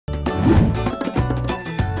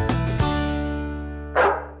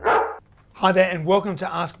Hi there and welcome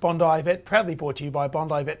to Ask Bondi Vet, proudly brought to you by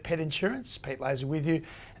Bondi Vet Pet Insurance. Pete Laser with you.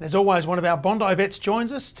 And as always, one of our Bondi Vets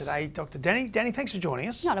joins us today, Dr. Danni. Danni, thanks for joining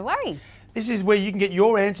us. Not a worry. This is where you can get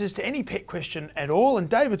your answers to any pet question at all. And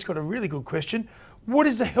David's got a really good question. What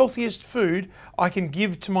is the healthiest food I can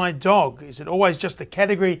give to my dog? Is it always just the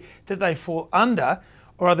category that they fall under?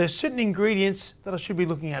 Or are there certain ingredients that I should be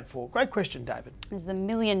looking out for? Great question, David. This is the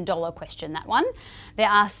million-dollar question, that one. There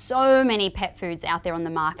are so many pet foods out there on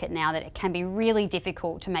the market now that it can be really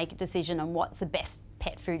difficult to make a decision on what's the best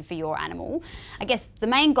pet food for your animal. I guess the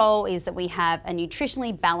main goal is that we have a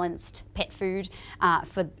nutritionally balanced pet food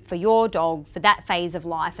for your dog for that phase of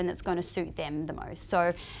life, and that's going to suit them the most.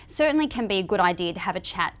 So certainly can be a good idea to have a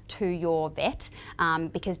chat to your vet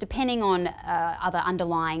because depending on other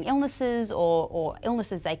underlying illnesses or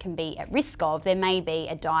illnesses they can be at risk of, there may be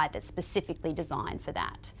a diet that's specifically designed for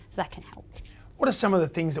that. So that can help. What are some of the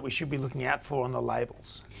things that we should be looking out for on the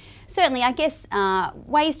labels? Certainly, I guess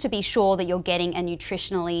ways to be sure that you're getting a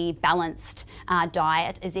nutritionally balanced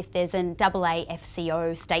diet is if there's an AA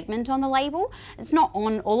FCO statement on the label. It's not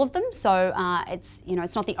on all of them, so it's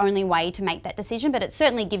not the only way to make that decision, but it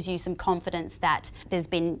certainly gives you some confidence that there's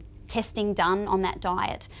been testing done on that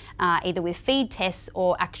diet, either with feed tests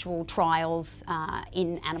or actual trials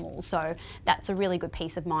in animals. So that's a really good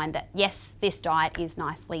peace of mind that yes, this diet is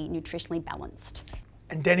nicely nutritionally balanced.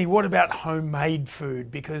 And Danni, what about homemade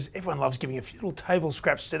food? Because everyone loves giving a few little table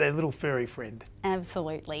scraps to their little furry friend.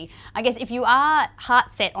 Absolutely. I guess if you are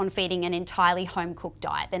heart set on feeding an entirely home cooked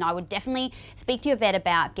diet, then I would definitely speak to your vet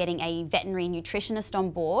about getting a veterinary nutritionist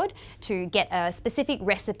on board to get a specific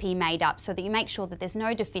recipe made up so that you make sure that there's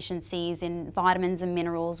no deficiencies in vitamins and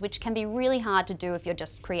minerals, which can be really hard to do if you're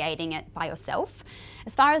just creating it by yourself.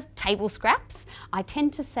 As far as table scraps, I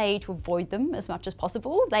tend to say to avoid them as much as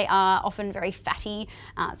possible. They are often very fatty,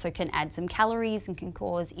 so can add some calories and can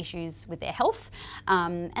cause issues with their health.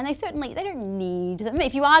 And they don't need them.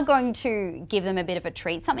 If you are going to give them a bit of a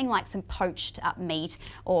treat, something like some poached meat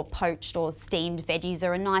or poached or steamed veggies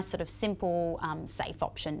are a nice sort of simple, safe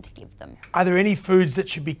option to give them. Are there any foods that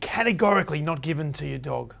should be categorically not given to your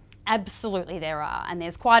dog? Absolutely there are, and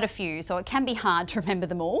there's quite a few, so it can be hard to remember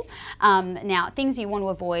them all. Now, things you want to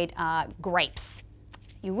avoid are grapes.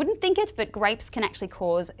 You wouldn't think it, but grapes can actually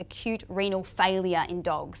cause acute renal failure in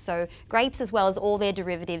dogs. So grapes, as well as all their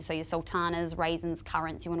derivatives, so your sultanas, raisins,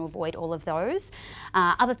 currants, you want to avoid all of those.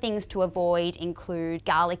 Other things to avoid include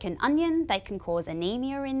garlic and onion. They can cause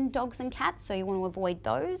anemia in dogs and cats, so you want to avoid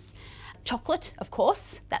those. Chocolate, of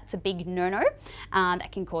course, that's a big no-no.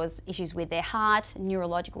 That can cause issues with their heart,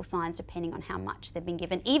 neurological signs depending on how much they've been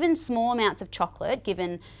given. Even small amounts of chocolate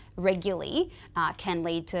given regularly can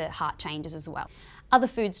lead to heart changes as well. Other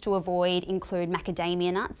foods to avoid include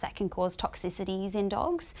macadamia nuts that can cause toxicities in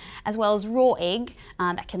dogs, as well as raw egg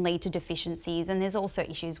that can lead to deficiencies. And there's also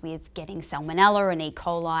issues with getting salmonella and E.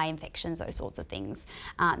 coli infections, those sorts of things.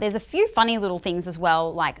 There's a few funny little things as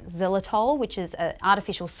well, like xylitol, which is an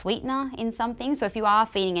artificial sweetener in some things. So if you are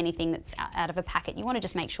feeding anything that's out of a packet, you want to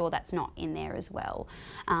just make sure that's not in there as well.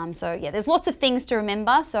 So yeah, there's lots of things to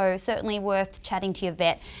remember. So certainly worth chatting to your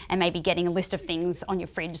vet and maybe getting a list of things on your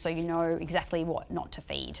fridge so you know exactly what not to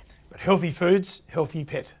feed. But healthy foods, healthy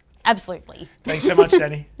pet. Absolutely. Thanks so much,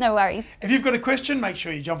 Danni. No worries. If you've got a question, make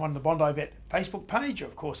sure you jump on the Bondi Vet Facebook page or,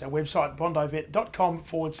 of course, our website,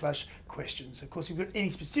 bondivet.com/questions. Of course, if you've got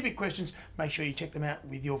any specific questions, make sure you check them out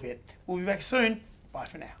with your vet. We'll be back soon. Bye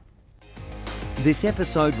for now. This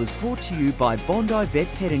episode was brought to you by Bondi Vet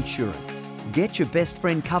Pet Insurance. Get your best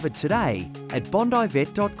friend covered today at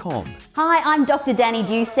bondivet.com. Hi, I'm Dr. Danni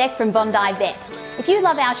Dusek from Bondi Vet. If you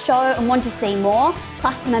love our show and want to see more,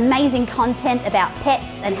 plus some amazing content about pets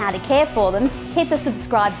and how to care for them, hit the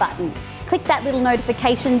subscribe button. Click that little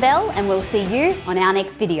notification bell and we'll see you on our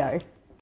next video.